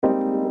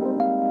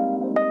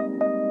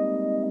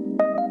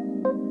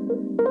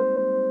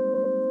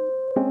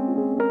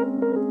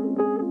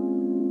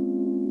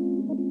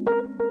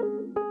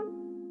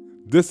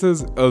This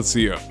is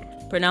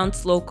LCM,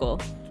 pronounced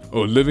local.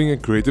 or Living a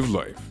Creative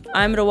Life.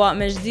 I'm Rawat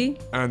Majdi.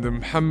 And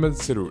I'm Mohammed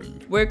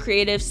Sarul. We're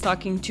creatives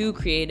talking to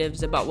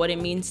creatives about what it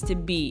means to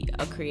be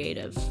a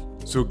creative.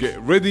 So get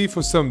ready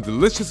for some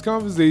delicious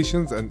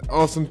conversations and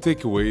awesome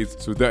takeaways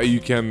so that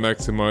you can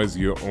maximize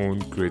your own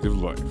creative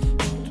life.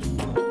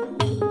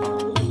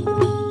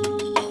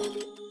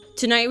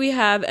 Tonight we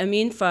have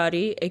Amin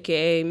Fari,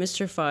 aka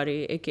Mr.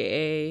 Fari,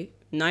 aka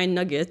Nine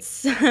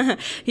Nuggets.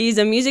 He's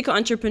a music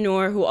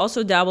entrepreneur who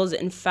also dabbles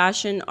in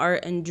fashion,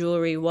 art, and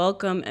jewelry.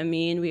 Welcome,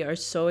 Amin. We are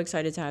so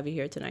excited to have you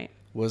here tonight.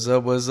 What's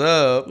up? What's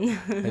up?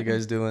 How you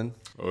guys doing?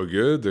 Oh,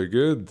 good, they're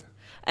good.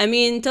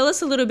 Amin, tell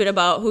us a little bit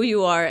about who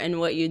you are and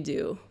what you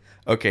do.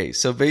 Okay,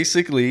 so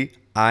basically,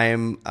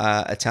 I'm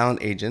a talent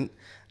agent.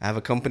 I have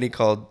a company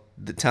called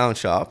The Talent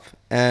Shop,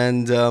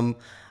 and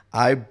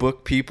I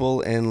book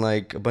people in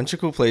like a bunch of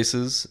cool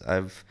places.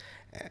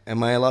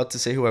 Am I allowed to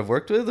say who I've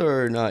worked with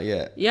or not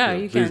yet? Yeah, Yeah,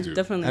 you please can, do.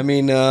 definitely. I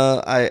mean,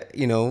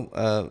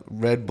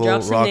 Red Bull,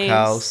 Drop some Rock names.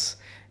 House,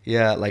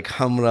 yeah, like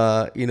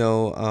Hamra,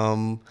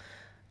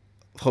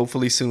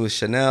 hopefully soon with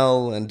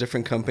Chanel and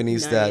different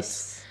companies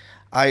Nice.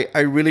 that I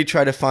really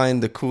try to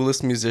find the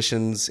coolest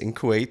musicians in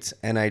Kuwait,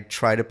 and I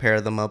try to pair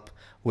them up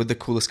with the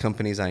coolest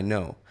companies I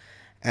know.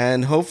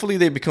 And hopefully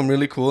they become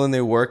really cool and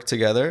they work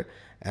together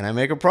and I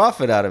make a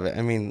profit out of it.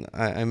 I mean,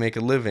 I make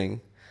a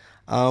living.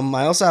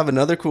 I also have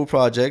another cool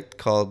project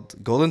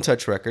called Golden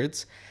Touch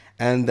Records,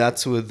 and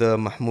that's with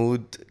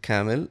Mahmoud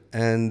Kamil,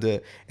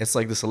 and it's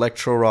like this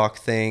electro rock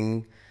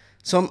thing.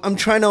 So I'm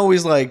trying to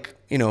always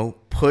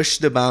push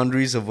the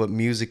boundaries of what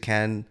music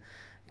can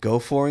go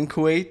for in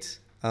Kuwait.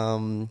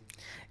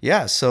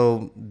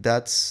 So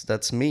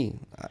that's me.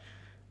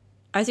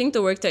 I think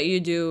the work that you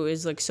do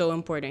is like so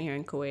important here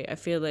in Kuwait. I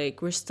feel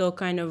like we're still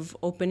kind of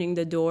opening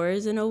the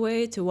doors in a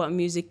way to what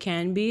music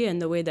can be and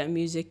the way that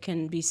music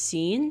can be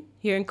seen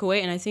here in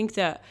Kuwait. And I think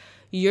that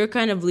you're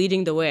kind of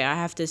leading the way, I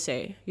have to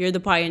say. You're the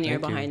pioneer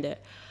Thank you. behind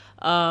it.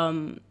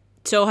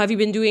 So have you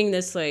been doing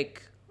this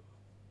like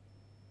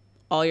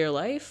all your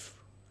life?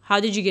 How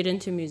did you get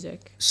into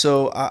music?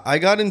 So I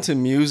got into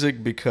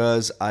music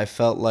because I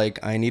felt like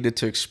I needed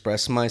to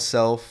express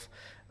myself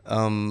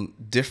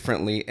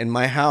differently. In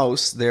my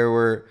house, there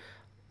were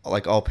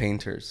like all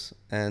painters,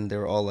 and they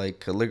were all like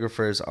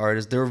calligraphers,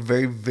 artists. They were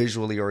very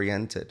visually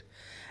oriented.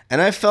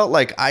 And I felt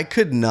like I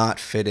could not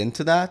fit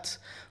into that.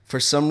 For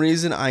some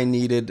reason, I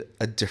needed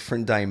a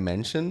different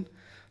dimension.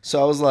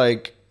 So I was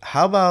like,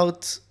 how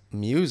about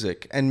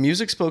music? And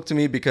music spoke to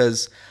me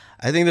because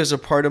I think there's a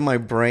part of my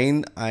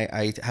brain,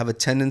 I have a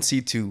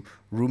tendency to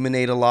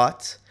ruminate a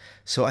lot.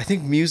 So I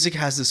think music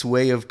has this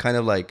way of kind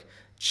of like,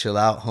 chill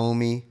out,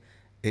 homie.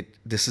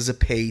 This is a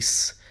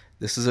pace.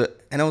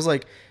 And I was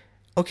like,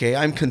 okay,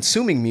 I'm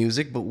consuming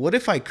music, but what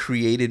if I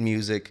created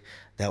music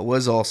that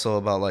was also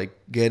about like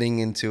getting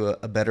into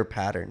a better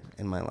pattern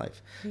in my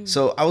life?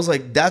 So I was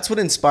like, that's what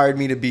inspired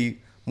me to be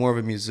more of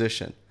a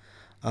musician.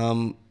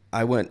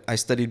 I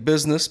studied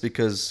business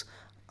because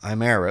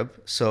I'm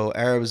Arab, so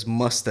Arabs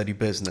must study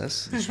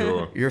business.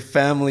 Sure. Your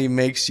family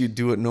makes you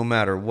do it no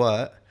matter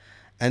what.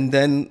 And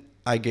then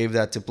I gave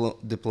that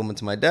diploma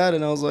to my dad,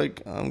 and I was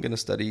like, I'm going to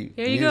study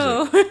Here you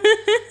music. go.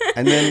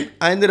 And then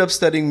I ended up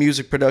studying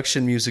music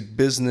production, music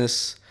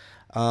business.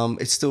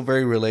 It's still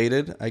very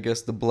related. I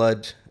guess the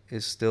blood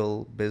is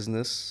still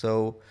business.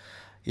 So,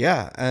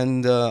 yeah.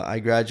 And I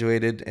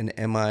graduated in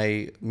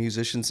MI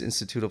Musicians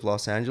Institute of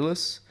Los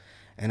Angeles.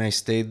 And I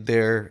stayed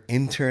there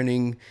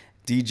interning,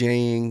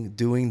 DJing,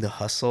 doing the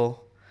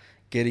hustle,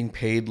 getting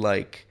paid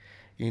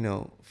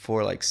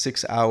for like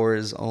 6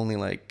 hours, only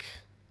like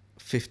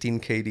 15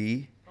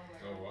 KD. Oh,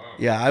 wow.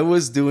 Yeah, I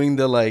was doing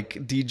the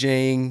like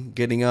DJing,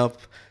 getting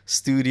up,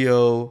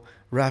 studio,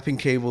 wrapping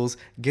cables,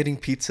 getting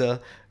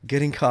pizza,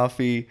 getting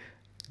coffee,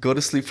 go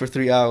to sleep for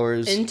 3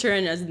 hours.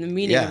 Intern as in the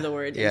meaning of the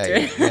word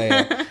intern.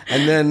 Yeah.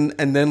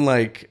 And then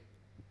like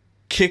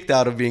kicked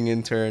out of being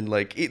intern.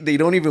 Like they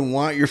don't even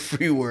want your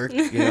free work,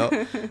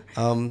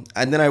 And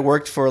then I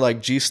worked for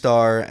like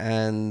G-Star,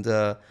 and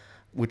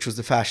which was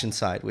the fashion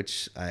side,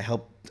 which I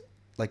helped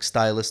like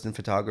stylists and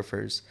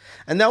photographers.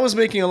 And that was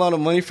making a lot of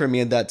money for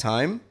me at that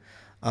time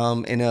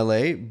in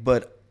LA.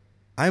 But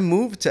I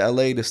moved to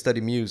LA to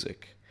study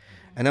music,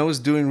 and I was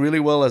doing really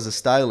well as a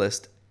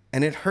stylist,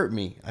 and it hurt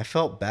me. I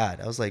felt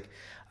bad. I was like,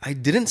 I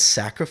didn't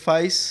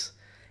sacrifice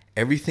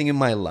everything in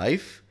my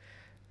life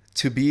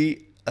to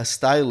be a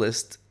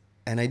stylist,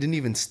 and I didn't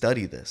even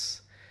study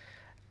this.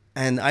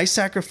 And I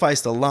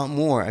sacrificed a lot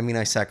more. I mean,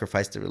 I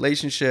sacrificed the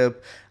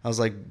relationship. I was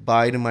like,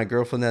 bye to my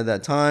girlfriend at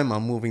that time.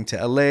 I'm moving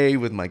to LA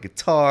with my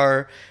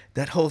guitar,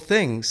 that whole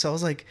thing. So I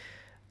was like,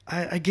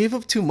 I gave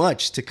up too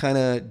much to kind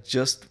of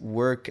just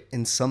work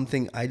in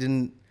something I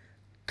didn't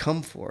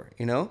come for,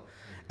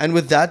 And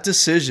with that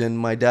decision,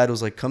 my dad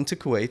was like, come to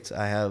Kuwait.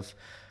 I have,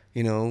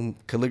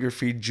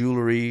 calligraphy,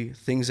 jewelry,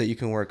 things that you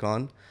can work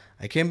on.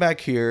 I came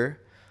back here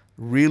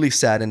really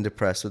sad and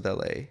depressed with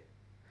LA.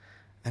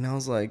 And I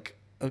was like,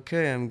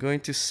 okay, I'm going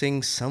to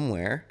sing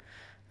somewhere.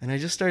 And I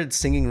just started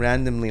singing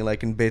randomly,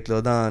 like in Beit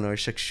Lodan or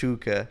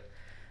Shakshuka.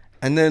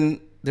 And then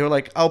they were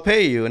like, I'll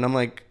pay you. And I'm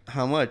like,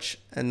 how much?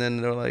 And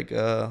then they're like,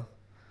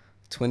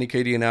 20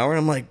 KD an hour. And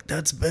I'm like,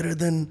 that's better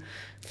than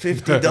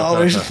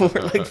 $50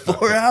 for like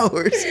 4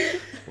 hours.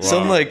 So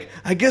I'm like,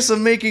 I guess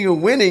I'm making a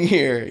winning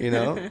here, you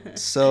know?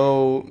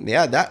 So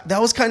yeah,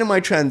 that was kind of my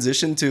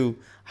transition to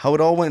how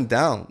it all went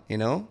down, you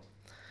know?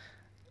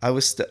 I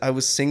was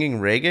singing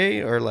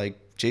reggae or like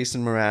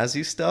Jason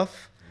Mrazzi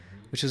stuff,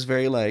 which is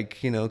very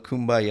like, you know,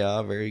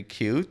 kumbaya, very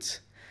cute.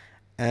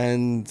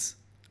 And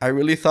I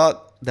really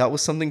thought that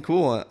was something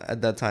cool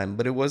at that time,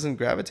 but it wasn't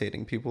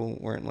gravitating. People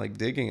weren't like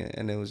digging it.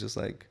 And it was just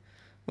like,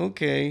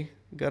 okay,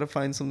 got to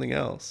find something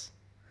else.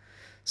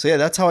 So yeah,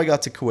 that's how I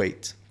got to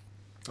Kuwait.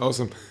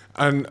 Awesome.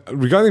 And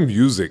regarding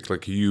music,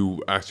 like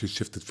you actually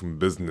shifted from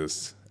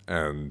business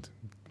and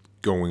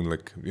going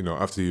like, you know,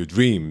 after your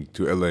dream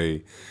to LA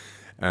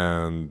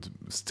and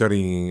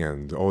studying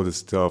and all this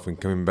stuff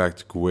and coming back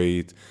to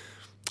Kuwait.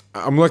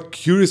 I'm like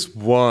curious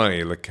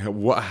why, like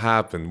what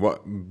happened,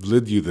 what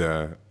led you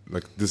there,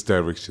 like this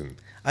direction.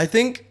 I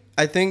think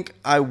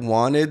I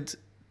wanted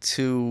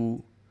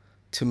to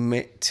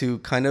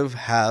kind of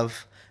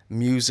have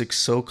music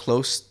so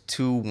close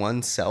to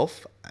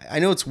oneself. I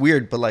know it's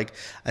weird, but like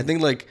I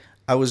think like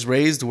I was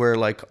raised where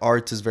like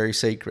art is very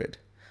sacred,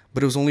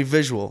 but it was only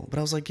visual. But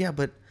I was like, yeah,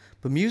 but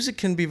music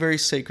can be very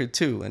sacred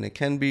too, and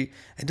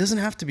it doesn't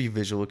have to be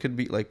visual. It could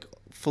be like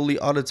fully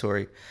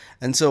auditory.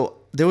 And so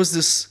there was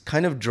this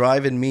kind of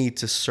drive in me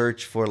to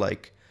search for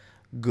like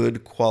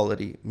good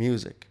quality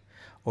music,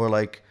 or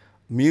like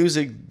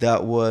music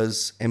that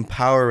was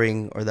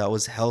empowering or that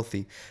was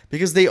healthy,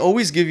 because they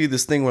always give you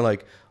this thing where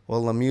like,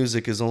 well, the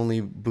music is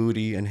only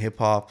booty and hip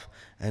hop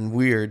and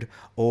weird,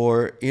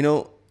 or, you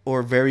know,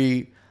 or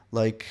very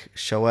like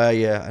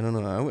shawaya. I don't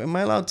know. Am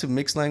I allowed to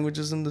mix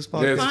languages in this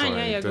podcast? Yeah, it's Fine,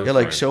 fine. yeah, go Yeah,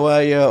 like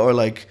shawaya, or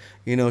like,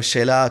 you know,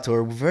 shelat,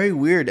 or very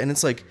weird. And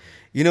it's like,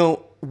 you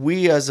know,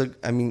 we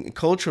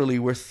culturally,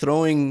 we're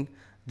throwing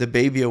the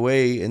baby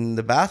away in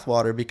the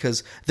bathwater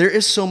because there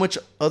is so much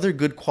other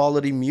good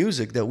quality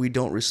music that we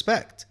don't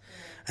respect.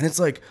 And it's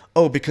like,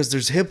 oh, because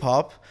there's hip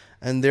hop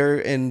and they're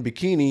in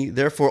bikini,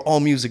 therefore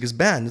all music is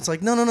banned. It's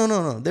like,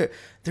 no.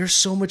 There's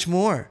so much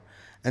more.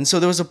 And so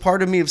there was a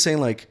part of me of saying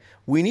like,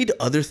 we need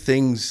other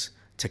things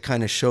to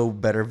kind of show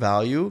better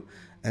value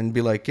and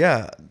be like,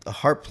 yeah, a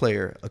harp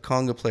player, a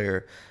conga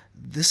player,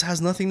 this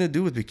has nothing to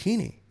do with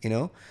bikini, you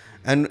know?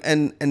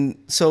 And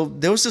so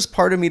there was this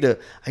part of me to,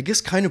 I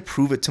guess, kind of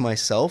prove it to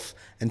myself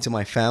and to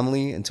my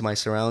family and to my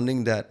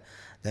surrounding that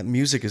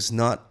music is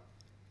not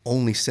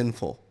only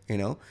sinful, you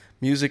know?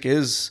 Music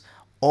is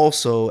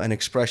also an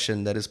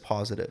expression that is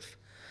positive.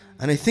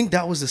 And I think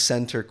that was the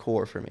center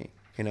core for me,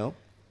 you know?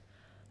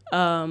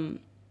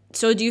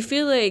 So do you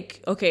feel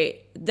like, okay,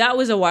 that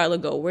was a while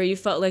ago where you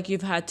felt like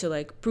you've had to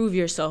like prove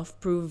yourself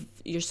to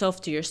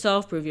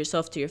yourself, prove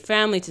yourself to your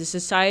family, to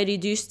society.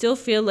 Do you still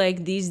feel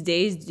like these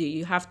days, do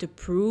you have to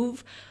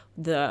prove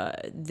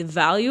the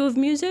value of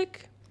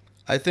music?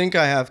 I think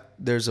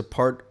there's a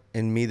part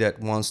in me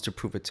that wants to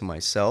prove it to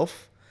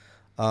myself.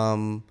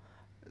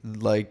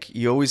 Like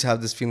you always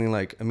have this feeling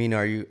like, I mean,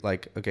 are you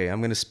like, okay, I'm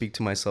going to speak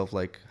to myself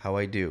like how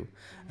I do.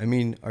 I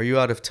mean, are you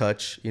out of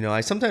touch? You know,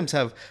 I sometimes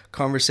have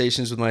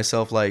conversations with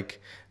myself like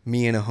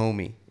me and a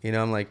homie. You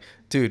know, I'm like,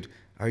 dude,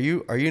 are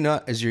you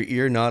not, is your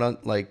ear not on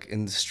like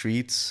in the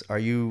streets? Are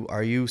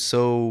you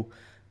so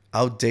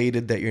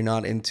outdated that you're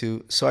not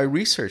into? So I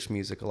research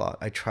music a lot.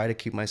 I try to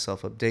keep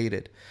myself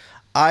updated.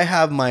 I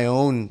have my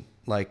own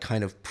like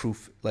kind of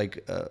proof,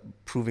 like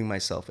proving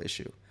myself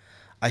issue.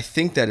 I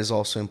think that is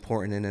also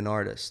important in an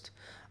artist.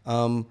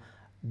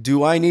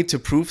 Do I need to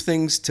prove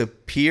things to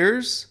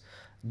peers?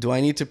 Do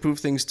I need to prove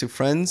things to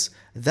friends?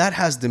 That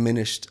has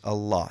diminished a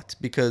lot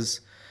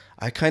because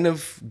I kind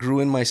of grew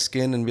in my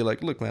skin and be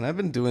like, look, man, I've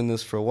been doing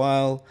this for a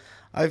while.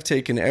 I've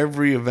taken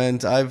every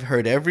event. I've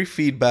heard every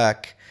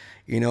feedback.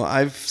 You know,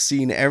 I've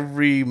seen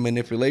every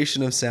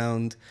manipulation of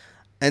sound.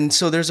 And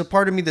so there's a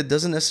part of me that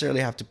doesn't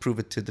necessarily have to prove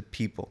it to the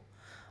people.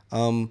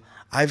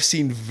 I've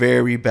seen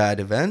very bad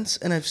events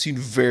and I've seen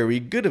very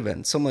good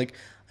events. So I'm like,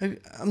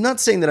 I'm not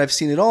saying that I've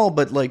seen it all,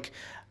 but like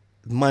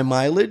my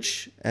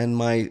mileage and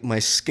my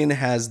skin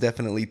has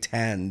definitely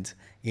tanned,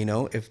 you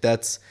know, if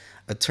that's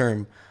a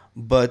term.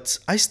 But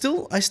I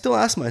still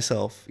ask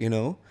myself, you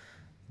know,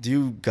 do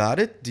you got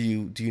it? Do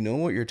you know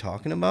what you're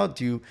talking about?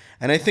 And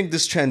I think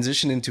this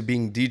transition into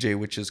being DJ,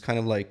 which is kind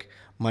of like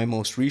my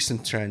most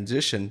recent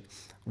transition,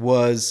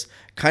 was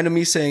kind of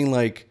me saying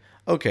like,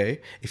 okay,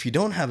 if you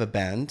don't have a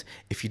band,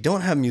 if you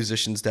don't have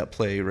musicians that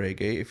play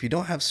reggae, if you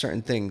don't have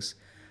certain things,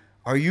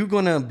 are you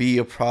going to be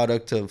a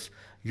product of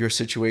your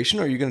situation,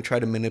 or are you going to try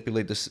to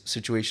manipulate the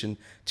situation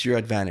to your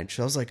advantage?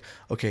 So I was like,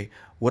 okay,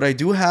 what I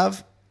do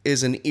have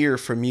is an ear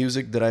for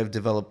music that I've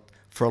developed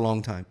for a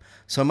long time.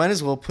 So I might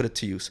as well put it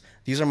to use.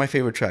 These are my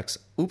favorite tracks.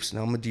 Oops,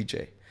 now I'm a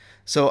DJ.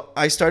 So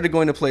I started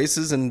going to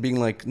places and being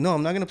like, no,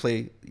 I'm not going to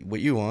play what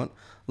you want.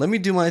 Let me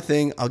do my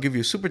thing. I'll give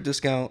you a super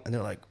discount. And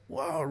they're like,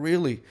 wow,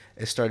 really?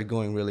 It started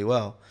going really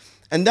well.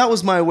 And that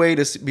was my way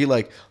to be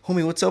like,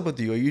 homie, what's up with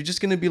you? Are you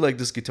just going to be like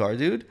this guitar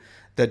dude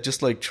that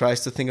just like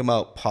tries to think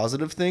about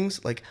positive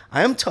things? Like,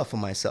 I am tough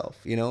on myself,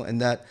 you know, and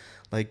that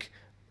like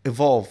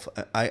evolve.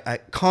 I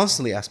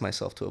constantly ask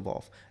myself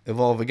to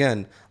evolve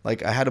again.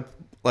 Like, I had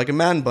a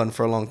man bun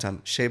for a long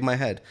time, shave my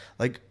head.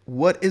 Like,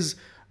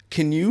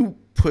 can you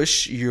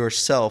push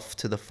yourself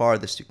to the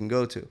farthest you can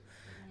go to?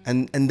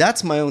 And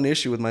that's my own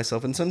issue with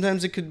myself. And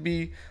sometimes it could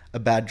be a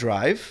bad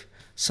drive.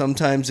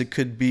 Sometimes it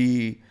could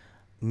be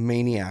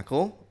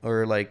maniacal,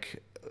 or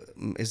like,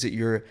 is it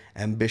your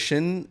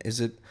ambition?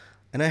 Is it?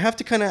 And I have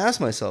to kind of ask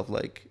myself,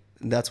 like,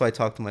 that's why I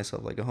talk to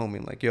myself like a homie.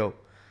 I'm like, yo,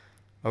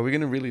 are we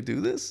going to really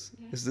do this?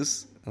 Is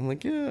this? I'm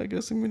like, yeah, I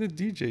guess I'm going to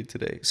DJ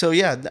today. So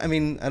yeah, I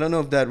mean, I don't know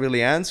if that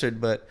really answered,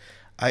 but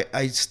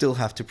I still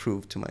have to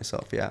prove to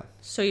myself. Yeah.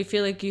 So you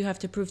feel like you have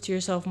to prove to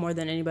yourself more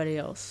than anybody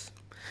else?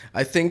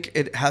 I think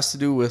it has to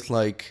do with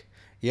like,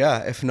 yeah,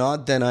 if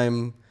not, then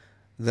I'm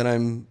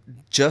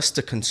just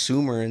a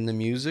consumer in the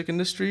music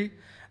industry,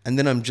 and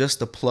then I'm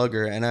just a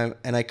plugger,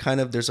 and I kind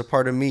of, there's a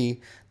part of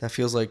me that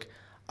feels like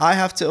I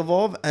have to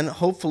evolve, and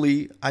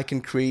hopefully I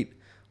can create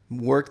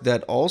work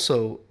that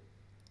also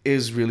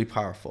is really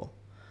powerful.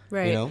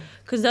 Right. You know?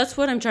 Because that's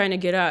what I'm trying to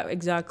get at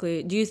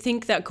exactly. Do you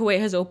think that Kuwait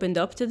has opened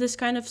up to this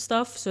kind of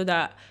stuff so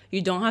that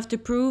you don't have to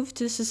prove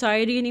to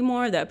society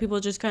anymore, that people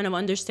just kind of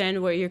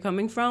understand where you're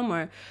coming from?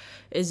 Or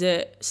is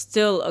it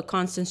still a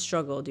constant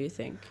struggle, do you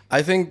think?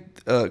 I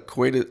think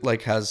Kuwait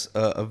like has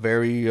a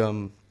very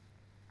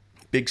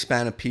big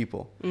span of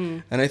people.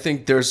 And I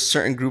think there's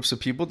certain groups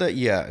of people that,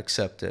 yeah,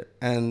 accept it.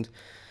 And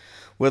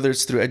whether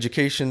it's through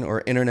education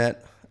or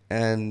internet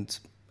and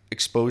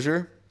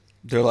exposure,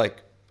 they're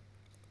like,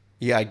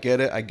 yeah, I get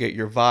it. I get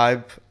your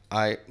vibe.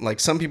 I like,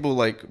 some people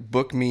like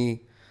book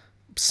me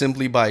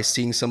simply by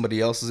seeing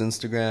somebody else's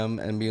Instagram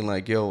and being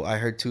like, yo, I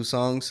heard 2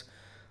 songs.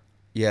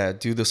 Yeah,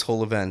 do this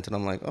whole event. And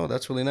I'm like, oh,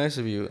 that's really nice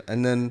of you.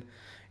 And then,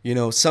 you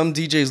know, some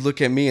DJs look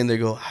at me and they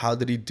go, how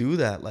did he do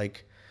that?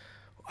 Like,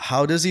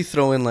 how does he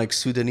throw in like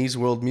Sudanese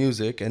world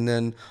music and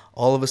then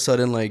all of a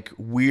sudden like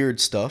weird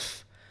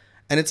stuff?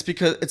 And it's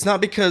because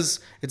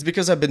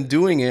I've been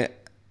doing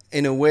it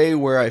in a way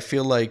where I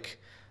feel like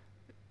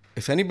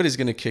if anybody's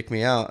going to kick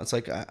me out, it's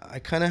like I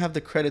kind of have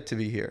the credit to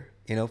be here,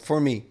 you know, for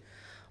me.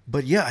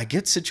 But yeah, I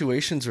get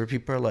situations where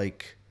people are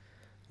like,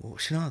 oh,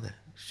 شنو هذا؟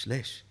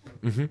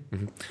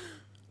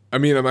 I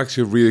mean, I'm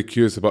actually really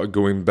curious about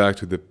going back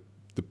to the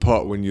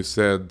part when you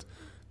said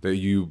that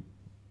you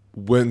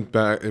went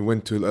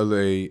to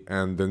LA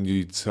and then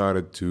you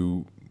decided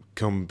to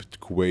come to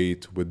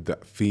Kuwait with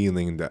that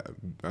feeling that,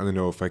 I don't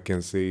know if I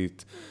can say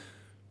it,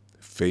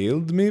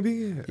 failed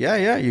maybe?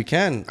 Yeah, you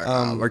can.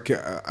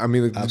 I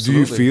mean, do absolutely.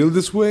 you feel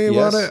this way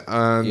about it?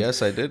 And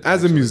yes, I did.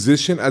 As a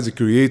musician, as a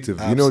creative,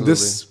 Absolutely. you know,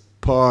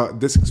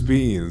 this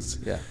experience,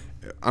 Yeah.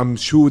 I'm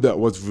sure that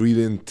was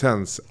really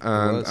intense.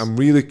 And I'm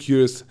really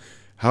curious,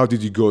 how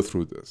did you go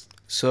through this?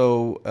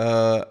 So,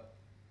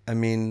 I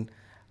mean,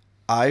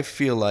 I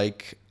feel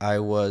like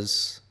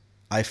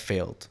I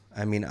failed.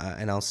 I mean,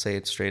 and I'll say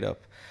it straight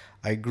up.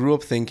 I grew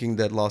up thinking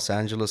that Los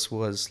Angeles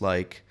was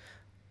like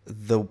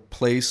the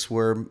place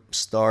where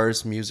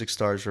music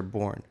stars are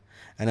born.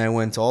 And I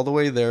went all the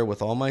way there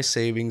with all my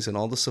savings and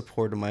all the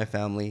support of my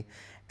family.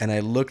 And I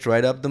looked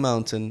right up the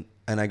mountain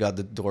and I got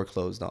the door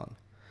closed on.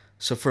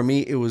 So for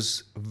me, it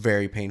was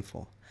very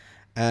painful.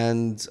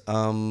 And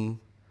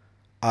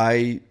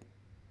I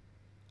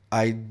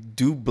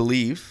do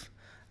believe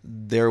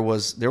there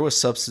was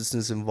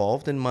substances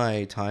involved in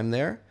my time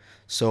there.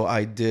 So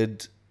I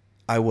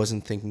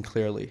wasn't thinking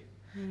clearly.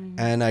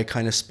 And I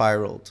kind of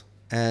spiraled.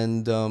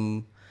 And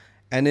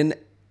in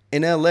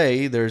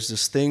LA, there's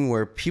this thing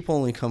where people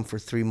only come for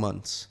 3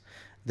 months.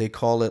 They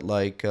call it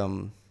like,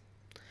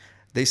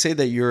 they say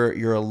that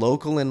you're a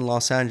local in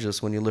Los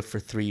Angeles when you live for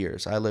 3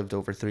 years. I lived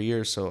over 3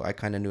 years, so I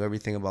kind of knew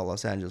everything about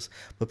Los Angeles.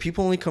 But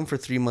people only come for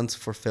 3 months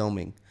for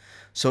filming.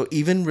 So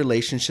even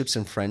relationships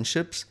and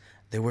friendships,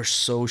 they were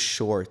so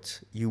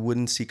short. You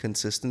wouldn't see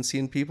consistency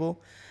in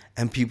people,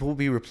 and people would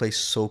be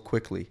replaced so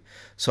quickly.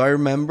 So I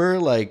remember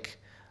like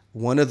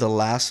one of the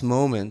last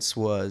moments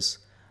was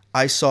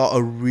I saw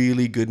a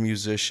really good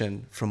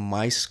musician from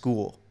my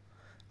school,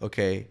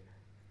 okay,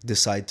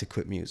 decide to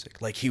quit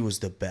music. Like, he was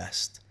the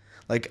best.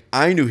 Like,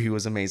 I knew he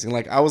was amazing.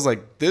 Like, I was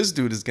like, this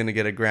dude is going to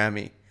get a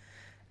Grammy.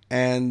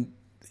 And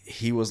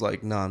he was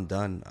like, no, I'm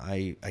done.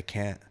 I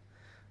can't.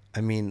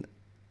 I mean,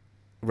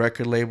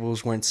 record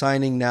labels weren't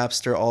signing,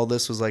 Napster, all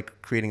this was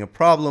like creating a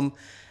problem.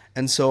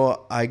 And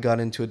so I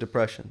got into a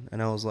depression.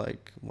 And I was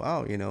like,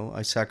 wow, you know,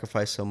 I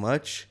sacrificed so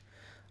much.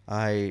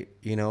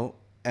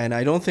 And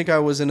I don't think I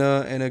was in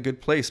a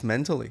good place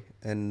mentally.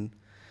 And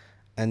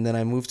then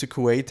I moved to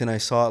Kuwait and I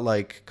saw it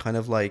like kind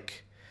of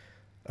like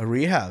a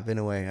rehab in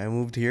a way. I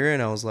moved here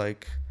and I was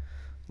like,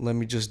 let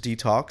me just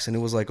detox. And it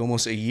was like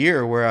almost a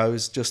year where I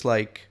was just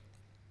like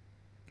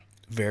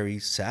very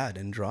sad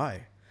and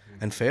dry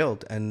and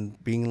failed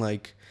and being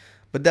like,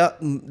 but that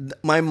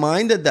my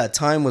mind at that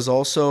time was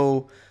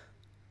also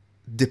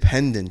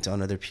dependent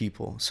on other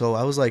people. So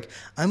I was like,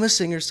 I'm a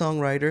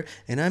singer-songwriter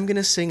and I'm going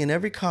to sing in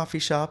every coffee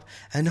shop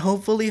and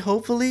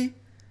hopefully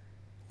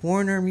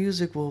Warner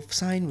Music will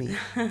sign me.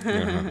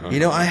 You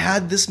know, I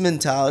had this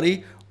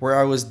mentality where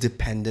I was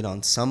dependent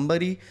on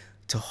somebody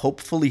to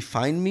hopefully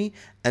find me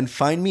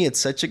at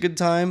such a good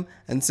time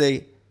and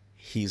say,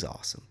 he's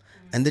awesome.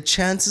 And the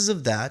chances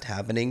of that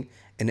happening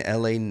in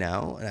LA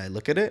now, and I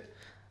look at it,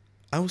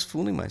 I was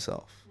fooling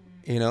myself,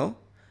 you know?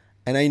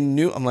 And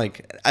I'm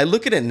like, I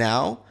look at it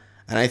now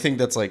and I think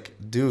that's like,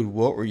 dude,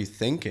 what were you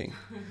thinking?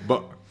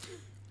 But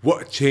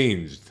what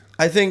changed?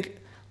 I think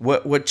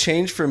what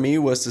changed for me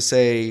was to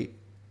say,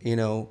 you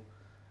know,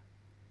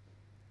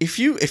 if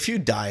you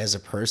die as a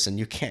person,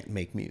 you can't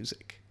make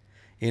music,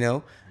 you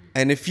know?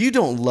 And if you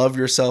don't love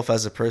yourself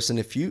as a person,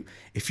 if you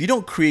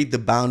don't create the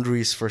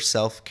boundaries for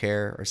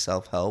self-care or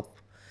self-help,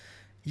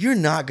 you're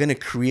not going to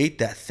create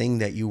that thing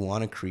that you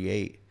want to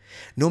create.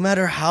 No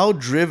matter how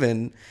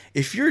driven,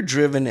 if you're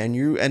driven and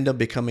you end up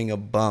becoming a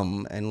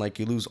bum and like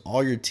you lose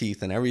all your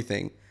teeth and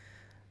everything,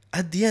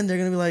 at the end they're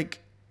going to be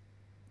like,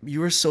 you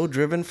were so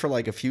driven for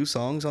like a few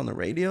songs on the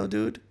radio,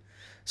 dude.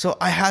 So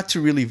I had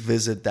to really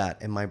visit that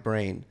in my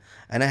brain,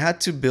 and I had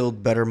to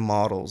build better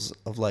models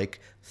of like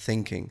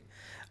thinking.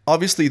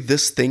 Obviously,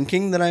 this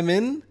thinking that I'm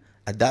in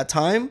at that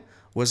time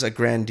was a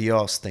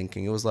grandiose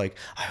thinking. It was like,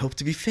 I hope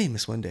to be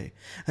famous one day,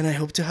 and I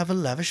hope to have a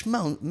lavish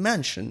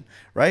mansion,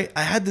 right?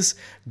 I had this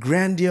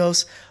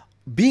grandiose,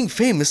 being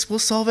famous will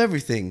solve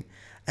everything.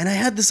 And I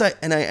had this,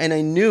 and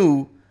I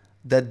knew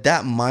that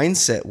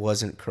mindset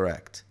wasn't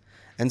correct.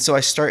 And so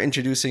I start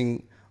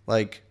introducing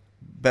like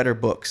better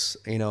books,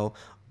 you know,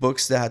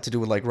 books that had to do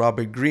with like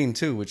Robert Greene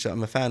too, which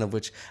I'm a fan of,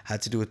 which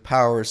had to do with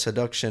power,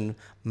 seduction,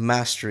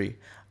 mastery.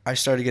 I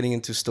started getting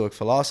into Stoic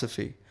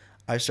philosophy.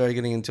 I started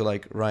getting into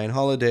like Ryan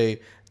Holiday,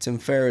 Tim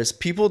Ferriss,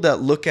 people that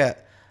look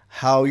at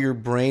how your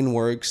brain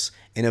works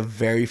in a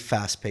very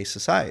fast-paced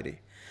society.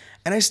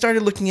 And I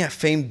started looking at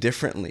fame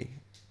differently,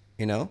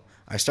 you know?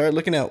 I started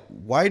looking at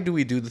why do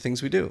we do the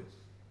things we do?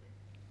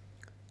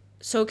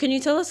 So can you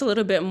tell us a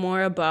little bit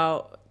more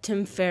about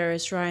Tim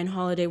Ferriss, Ryan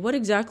Holiday? What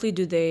exactly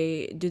do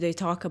they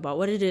talk about?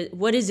 What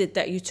is it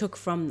that you took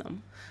from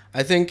them?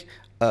 I think,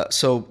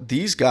 so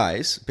these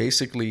guys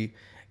basically,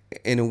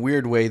 in a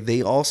weird way,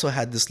 they also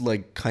had this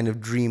like kind of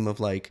dream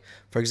of like,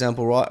 for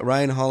example,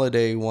 Ryan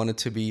Holiday wanted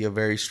to be a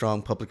very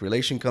strong public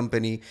relation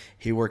company.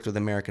 He worked with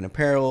American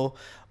Apparel,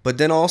 but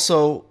then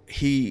also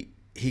he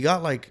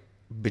got like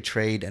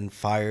betrayed and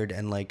fired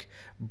and like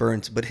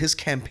burnt, but his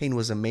campaign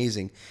was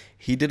amazing.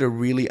 He did a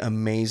really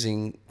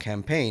amazing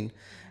campaign.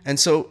 And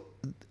so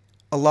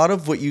a lot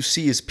of what you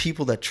see is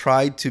people that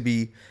tried to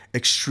be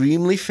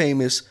extremely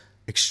famous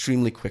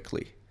extremely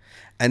quickly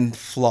and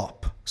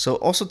flop. So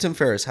also Tim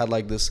Ferriss had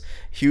like this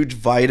huge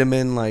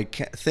vitamin like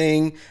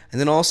thing and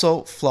then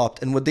also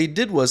flopped. And what they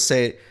did was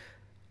say,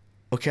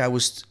 okay, I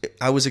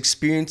was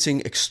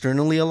experiencing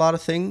externally a lot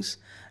of things.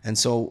 And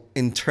so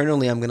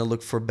internally, I'm going to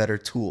look for better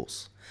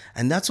tools.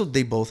 And that's what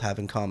they both have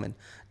in common.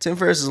 Tim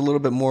Ferriss is a little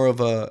bit more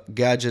of a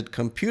gadget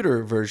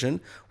computer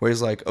version where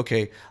he's like,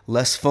 okay,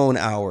 less phone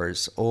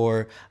hours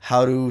or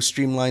how to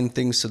streamline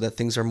things so that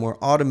things are more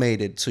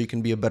automated so you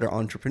can be a better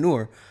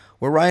entrepreneur.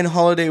 Where Ryan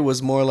Holiday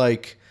was more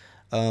like,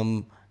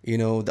 you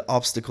know, the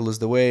obstacle is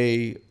the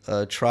way,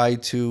 try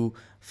to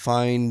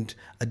find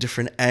a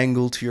different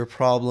angle to your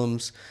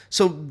problems.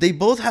 So they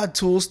both had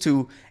tools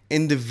to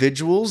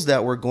individuals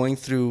that were going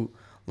through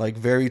like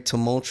very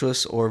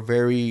tumultuous or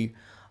very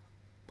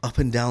up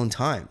and down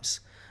times.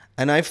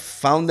 And I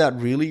found that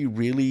really,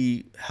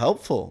 really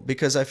helpful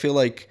because I feel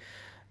like,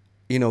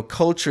 you know,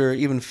 culture,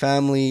 even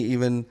family,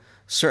 even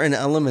certain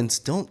elements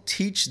don't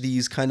teach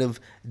these kind of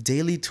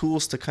daily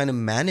tools to kind of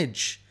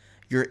manage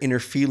your inner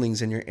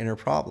feelings and your inner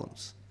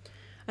problems.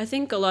 I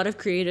think a lot of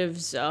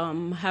creatives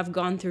have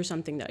gone through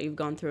something that you've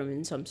gone through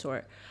in some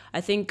sort.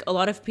 I think a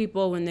lot of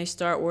people, when they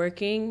start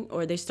working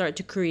or they start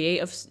to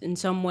create in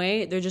some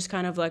way, they're just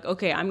kind of like,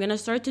 okay, I'm going to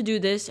start to do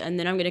this and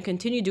then I'm going to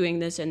continue doing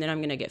this and then I'm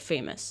going to get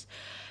famous.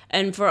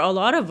 And for a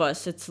lot of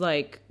us, it's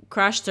like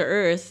crash to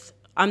earth.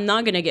 I'm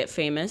not going to get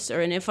famous,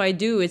 and if I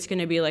do, it's going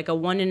to be like a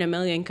 1 in a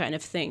million kind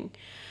of thing.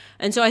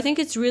 And so I think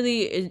it's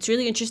really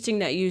interesting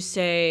that you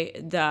say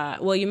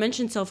that, well, you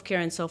mentioned self-care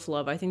and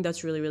self-love. I think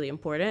that's really, really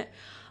important.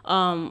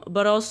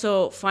 But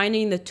also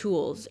finding the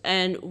tools.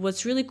 And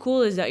what's really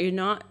cool is that you're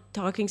not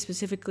talking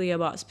specifically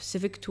about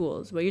specific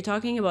tools, but you're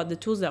talking about the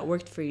tools that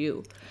worked for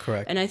you.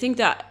 Correct. And I think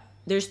that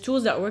there's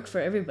tools that work for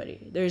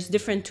everybody. There's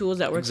different tools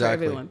that work for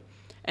everyone.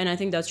 And I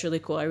think that's really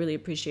cool. I really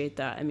appreciate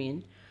that. I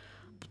mean,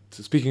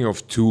 speaking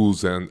of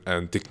tools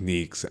and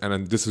techniques,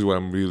 and this is what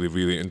I'm really,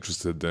 really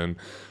interested in.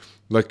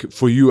 Like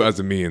for you as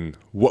a man,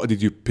 what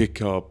did you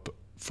pick up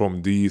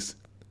from these,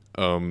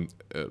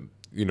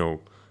 you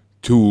know,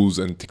 tools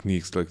and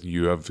techniques like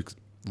you have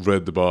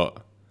read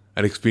about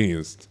and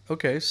experienced?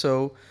 Okay,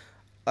 so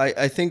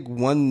I think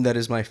one that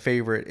is my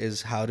favorite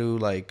is how to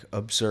like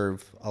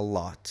observe a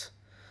lot.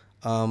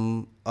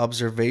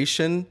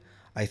 Observation,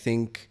 I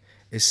think,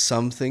 is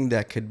something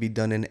that could be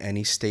done in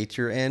any state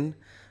you're in.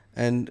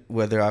 And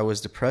whether I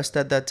was depressed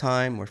at that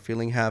time or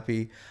feeling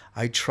happy,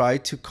 I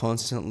tried to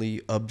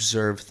constantly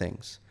observe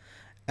things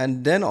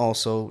and then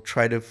also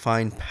try to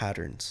find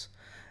patterns.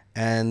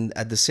 And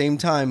at the same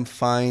time,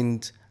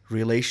 find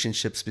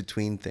relationships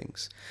between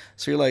things.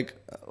 So you're like,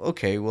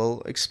 okay,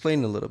 well,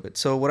 explain a little bit.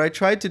 So what I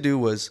tried to do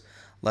was,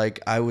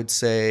 like, I would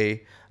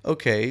say,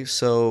 okay,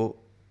 so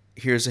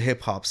here's a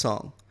hip hop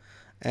song.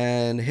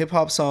 And hip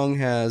hop song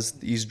has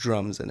these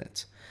drums in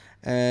it.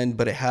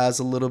 But it has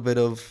a little bit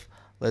of,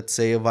 let's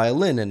say, a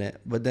violin in it,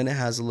 but then it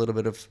has a little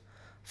bit of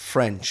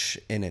French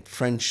in it,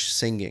 French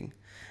singing.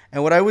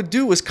 And what I would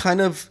do was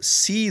kind of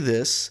see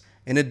this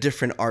in a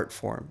different art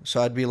form.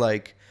 So I'd be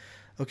like,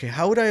 okay,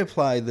 how would I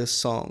apply this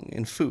song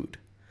in food?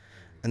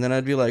 And then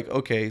I'd be like,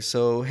 okay,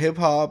 so hip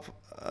hop,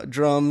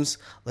 drums,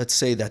 let's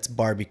say that's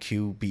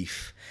barbecue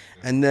beef.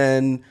 And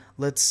then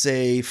let's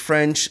say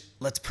French,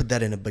 let's put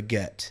that in a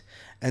baguette.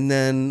 And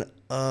then,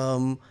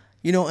 and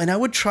I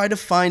would try to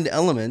find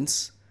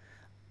elements,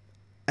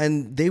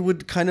 and they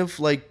would kind of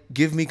like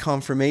give me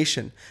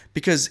confirmation.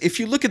 Because if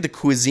you look at the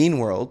cuisine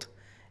world,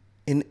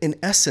 in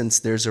essence,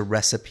 there's a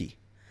recipe.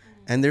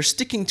 And they're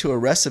sticking to a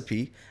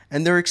recipe,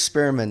 and they're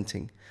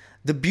experimenting.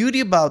 The beauty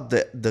about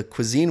the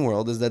cuisine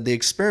world is that they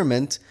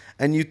experiment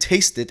and you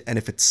taste it, and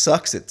if it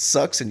sucks,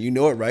 and you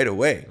know it right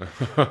away.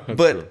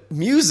 But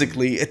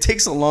musically, it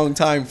takes a long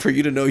time for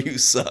you to know you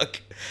suck.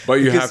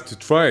 But you have to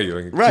try it.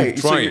 Like, right.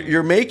 Keep So trying.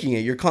 you're making it.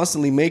 You're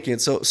constantly making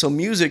it. So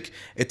music,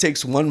 it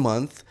takes 1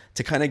 month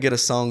to kind of get a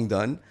song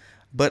done.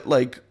 But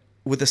like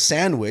with a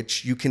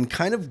sandwich, you can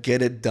kind of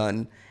get it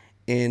done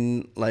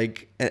in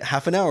like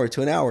half an hour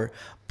to an hour.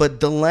 But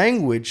the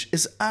language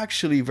is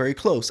actually very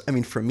close. I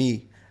mean, for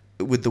me,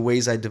 with the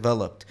ways I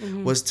developed,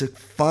 was to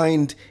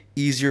find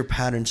easier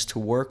patterns to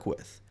work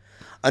with.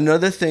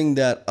 Another thing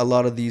that a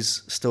lot of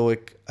these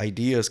Stoic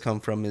ideas come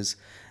from is,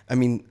 I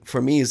mean,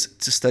 for me, is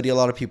to study a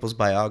lot of people's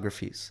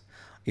biographies.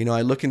 You know,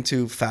 I look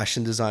into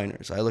fashion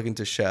designers, I look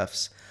into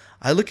chefs,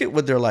 I look at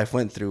what their life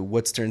went through,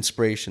 what's their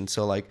inspiration.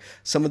 So like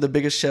some of the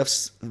biggest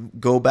chefs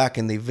go back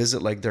and they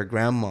visit like their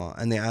grandma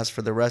and they ask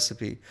for the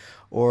recipe.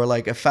 Or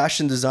like a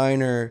fashion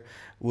designer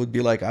would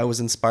be like, I was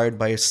inspired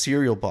by a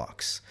cereal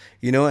box,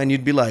 you know, and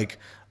you'd be like,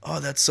 oh,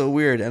 that's so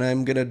weird. And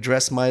I'm going to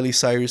dress Miley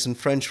Cyrus in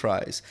French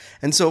fries.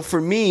 And so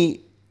for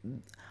me,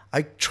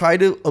 I try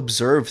to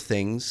observe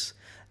things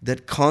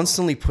that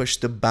constantly push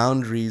the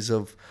boundaries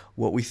of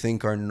what we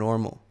think are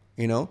normal,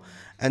 you know?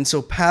 And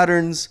so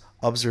patterns,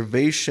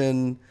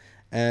 observation,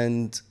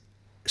 and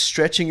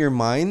stretching your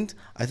mind,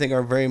 I think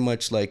are very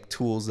much like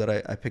tools that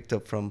I picked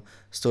up from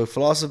Stoic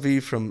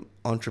philosophy, from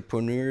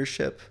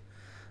entrepreneurship.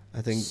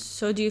 I think.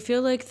 So do you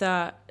feel like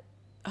that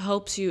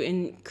helps you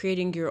in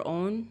creating your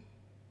own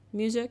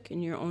music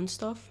and your own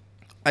stuff?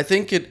 I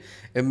think it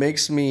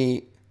makes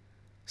me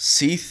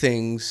see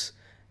things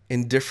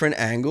in different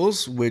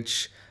angles,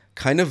 which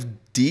kind of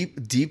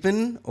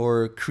deepen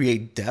or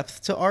create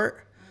depth to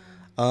art.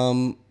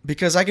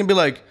 Because I can be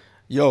like,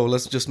 yo,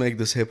 let's just make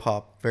this hip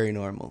hop very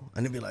normal.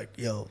 And it'd be like,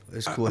 yo,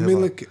 it's cool. I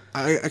mean, like,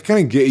 I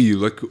kind of get you.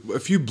 Like,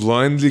 if you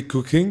blindly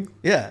cooking,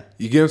 yeah.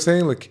 You get what I'm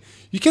saying? Like,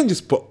 you can't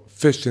just put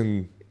fish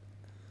in.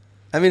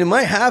 I mean, it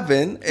might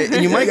happen,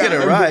 and you might get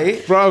it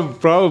right.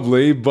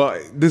 Probably,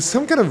 but there's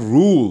some kind of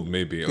rule,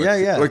 maybe.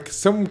 Like, yeah. Like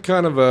some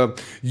kind of a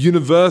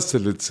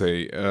universal, let's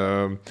say,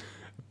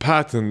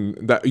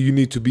 pattern that you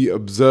need to be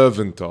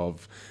observant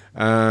of.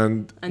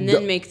 And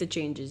then make the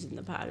changes in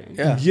the pattern.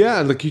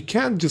 Yeah. Like you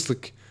can't just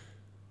like,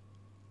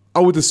 I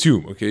would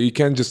assume, okay, you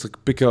can't just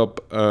like pick up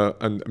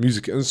a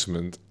music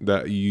instrument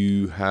that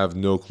you have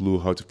no clue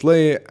how to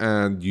play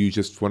and you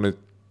just want to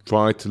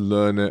try to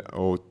learn it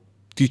or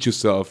teach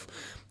yourself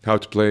how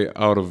to play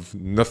out of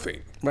nothing.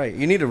 Right.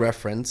 You need a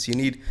reference. You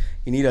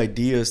need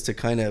ideas to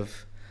kind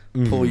of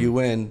pull you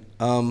in.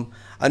 I'm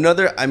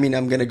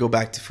gonna go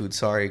back to food.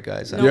 Sorry,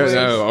 guys. No worries.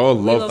 I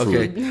love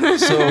food. Okay.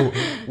 So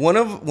one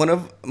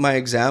of my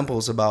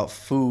examples about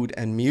food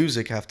and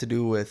music have to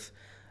do with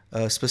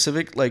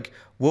specific, like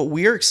what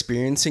we are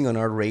experiencing on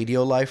our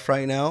radio life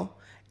right now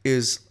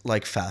is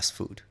like fast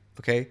food.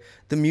 Okay.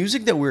 The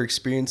music that we're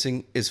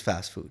experiencing is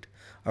fast food.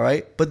 All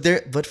right.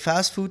 But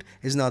fast food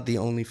is not the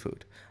only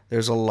food.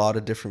 There's a lot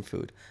of different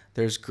food.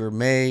 There's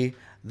gourmet.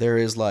 There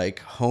is like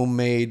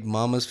homemade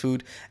mama's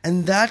food.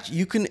 And that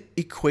you can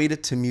equate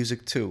it to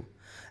music too.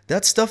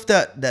 That stuff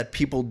that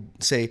people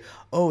say,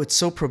 oh, it's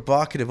so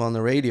provocative on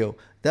the radio.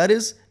 That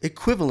is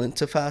equivalent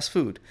to fast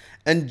food.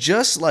 And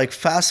just like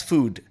fast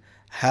food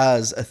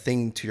has a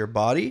thing to your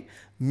body,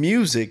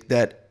 music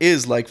that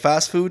is like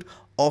fast food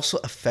also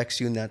affects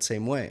you in that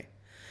same way.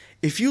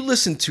 If you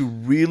listen to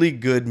really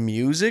good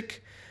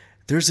music,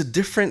 there's a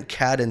different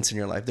cadence in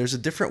your life. There's a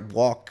different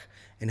walk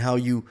in how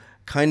you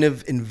kind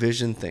of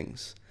envision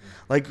things.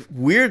 Like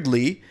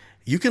weirdly,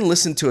 you can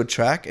listen to a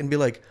track and be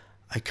like,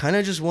 I kind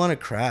of just want to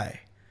cry.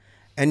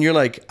 And you're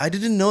like, I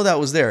didn't know that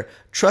was there.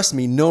 Trust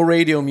me, no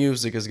radio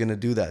music is going to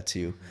do that to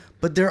you.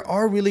 But there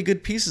are really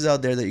good pieces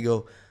out there that you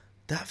go,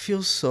 that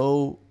feels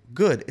so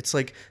good. It's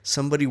like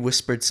somebody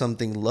whispered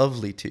something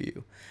lovely to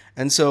you.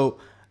 And so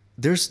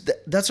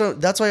that's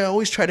why I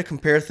always try to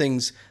compare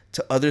things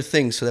to other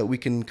things so that we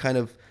can kind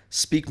of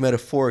speak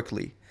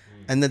metaphorically,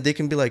 and that they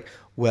can be like,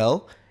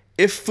 well,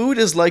 if food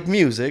is like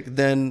music,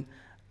 then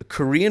a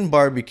Korean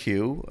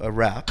barbecue, a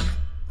wrap,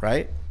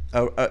 right?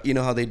 You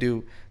know how they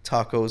do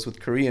tacos with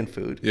Korean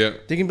food. Yeah.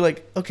 They can be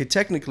like, okay,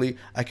 technically,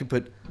 I can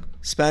put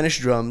Spanish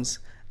drums,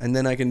 and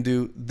then I can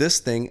do this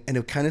thing, and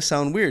it kind of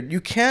sound weird.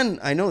 You can.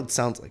 I know this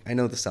sounds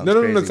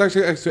No. It's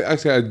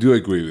actually, I do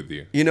agree with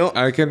you. You know,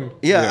 I can.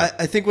 Yeah,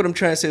 I think what I'm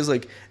trying to say is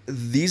like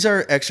these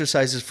are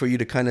exercises for you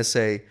to kind of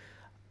say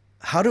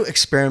how to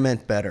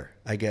experiment better,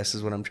 I guess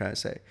is what I'm trying to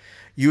say.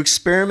 You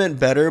experiment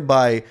better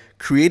by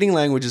creating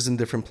languages in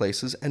different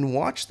places and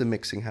watch the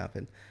mixing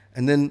happen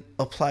and then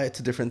apply it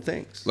to different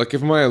things. Like,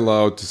 if am I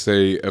allowed to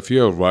say, if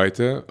you're a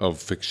writer of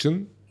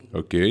fiction,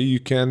 okay, you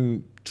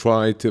can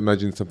try to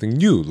imagine something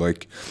new.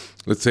 Like,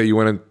 let's say you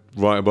want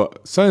to write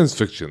about science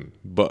fiction,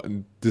 but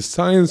the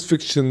science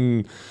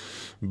fiction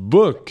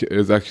book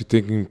is actually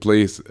taking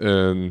place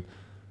in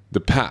the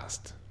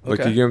past. Like,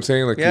 Okay. you get what I'm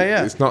saying? Like,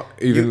 Yeah. it's not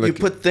even you like...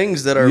 put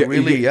things that are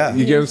really, You get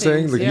what I'm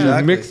saying? Like, Yeah.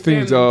 you mix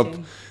things up,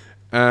 Experimenting.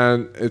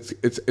 and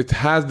it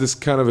has this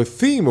kind of a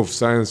theme of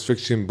science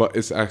fiction, but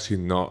it's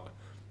actually not.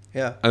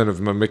 yeah. I don't know if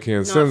I'm making any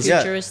Not sense. future-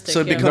 Yeah, Futuristic, so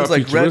it yeah. becomes Not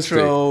like futuristic.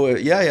 retro.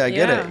 Yeah, I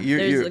get it.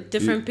 There's like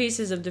different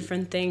pieces of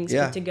different things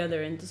Yeah. put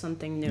together into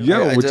something new. Yeah,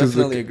 I which is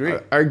definitely like, agree.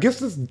 I guess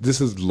this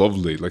is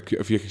lovely. Like,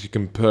 if you actually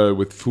compare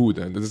with food,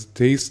 and does it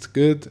taste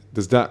good?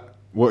 Does that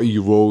what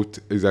you wrote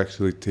is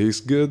actually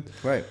taste good?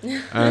 Right.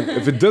 And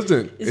if it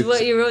doesn't, Is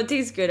what you wrote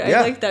taste good? Yeah.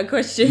 I like that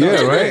question.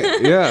 yeah,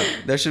 right, yeah.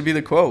 That should be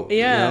the quote.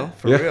 Yeah. You know,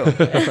 for Yeah.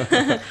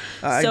 real.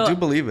 I So- do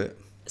believe it.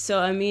 So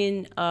I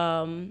mean,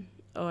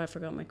 I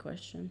forgot my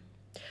question.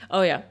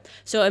 Oh yeah.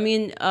 So I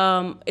mean,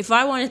 if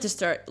I wanted to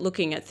start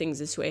looking at things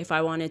this way, if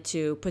I wanted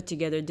to put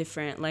together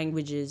different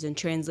languages and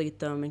translate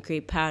them and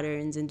create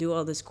patterns and do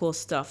all this cool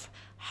stuff,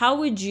 how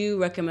would you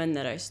recommend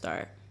that I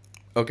start?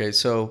 Okay,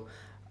 so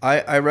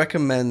I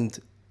recommend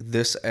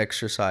this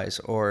exercise,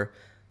 or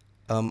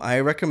I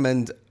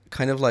recommend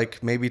kind of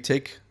like maybe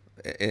take,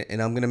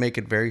 and I'm going to make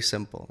it very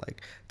simple,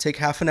 like take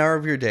half an hour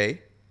of your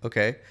day,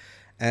 okay,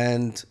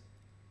 and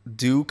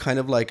do kind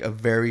of like a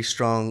very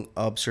strong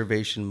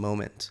observation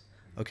moment,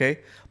 okay,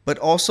 but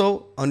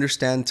also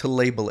understand to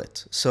label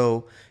it.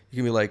 So you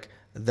can be like,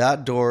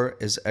 that door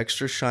is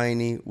extra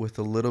shiny with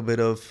a little bit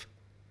of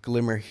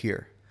glimmer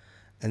here.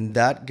 And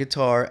that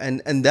guitar,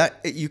 and that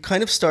you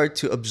kind of start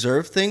to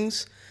observe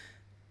things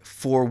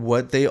for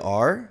what they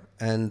are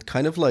and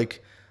kind of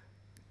like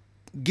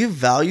give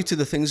value to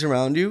the things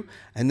around you.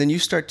 And then you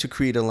start to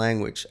create a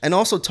language and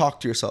also talk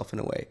to yourself in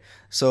a way.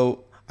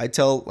 So I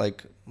tell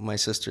like my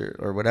sister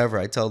or whatever,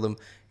 I tell them,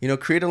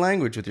 create a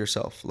language with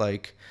yourself.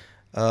 Like,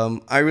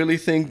 I really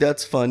think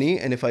that's funny.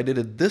 And if I did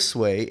it this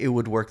way, it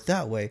would work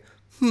that way.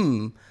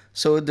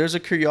 So there's a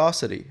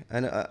curiosity,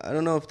 and I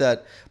don't know if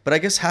that, but I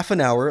guess half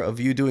an hour of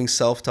you doing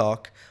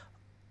self-talk,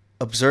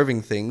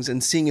 observing things,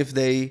 and seeing if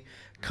they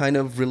kind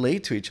of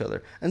relate to each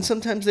other. And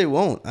sometimes they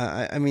won't.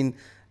 I mean,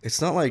 it's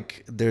not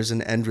like there's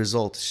an end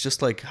result. It's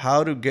just like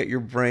how to get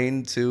your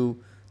brain to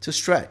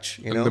stretch,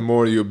 you know? And the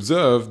more you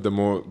observe, the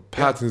more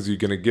patterns you're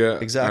gonna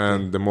get, Exactly.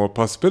 and the more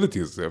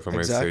possibilities, if I may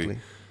Exactly. say.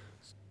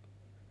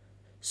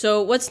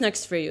 So what's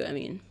next for you? I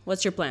mean,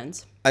 what's your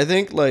plans? I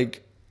think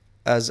like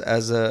as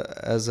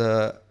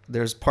a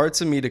there's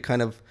parts of me to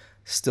kind of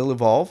still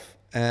evolve,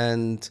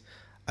 and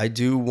I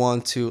do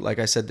want to, like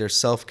I said, there's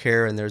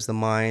self-care and there's the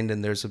mind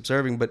and there's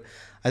observing, but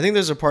I think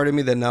there's a part of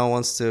me that now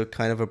wants to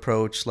kind of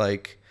approach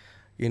like,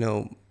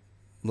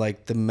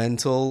 like the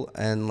mental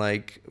and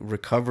like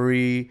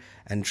recovery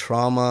and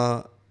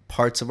trauma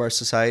parts of our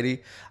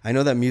society. I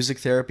know that music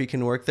therapy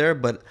can work there,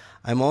 but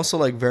I'm also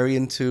like very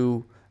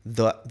into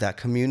that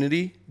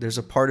community. There's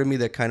a part of me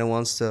that kind of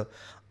wants to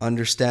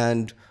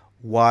understand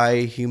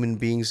why human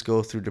beings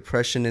go through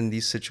depression in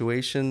these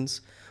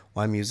situations,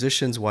 why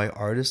musicians, why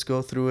artists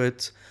go through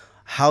it,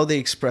 how they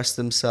express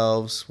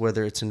themselves,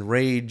 whether it's in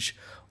rage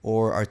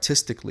or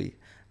artistically.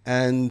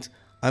 And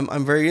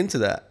I'm very into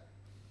that.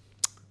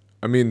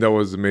 I mean, that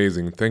was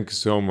amazing. Thank you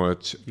so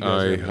much. You guys are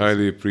I amazing.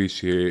 highly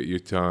appreciate your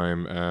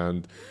time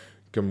and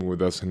coming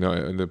with us in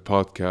the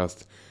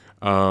podcast.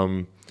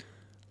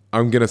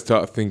 I'm gonna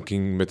start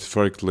thinking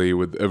metaphorically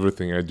with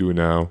everything I do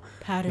now.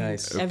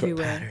 Patterns Nice.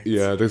 everywhere. Patterns.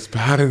 Yeah, there's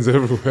patterns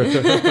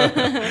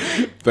everywhere.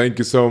 Thank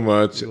you so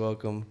much, You're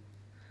welcome.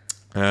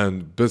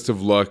 and best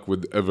of luck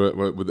with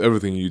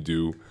everything you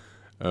do,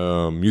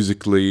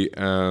 musically,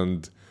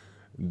 and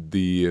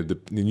the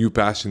new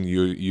passion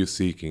you're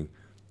seeking.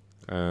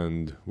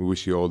 And we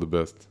wish you all the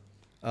best.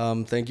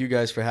 Thank you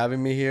guys for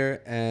having me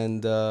here,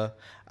 and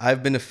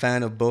I've been a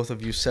fan of both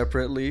of you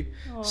separately,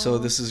 so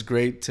this is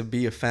great to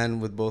be a fan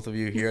with both of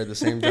you here at the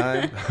same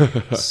time.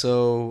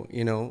 So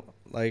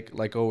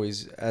like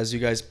always, as you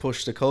guys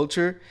push the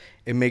culture,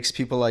 it makes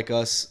people like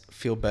us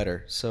feel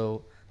better.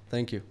 So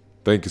thank you.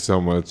 Thank you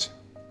so much.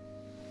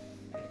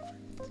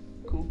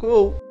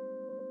 Cool.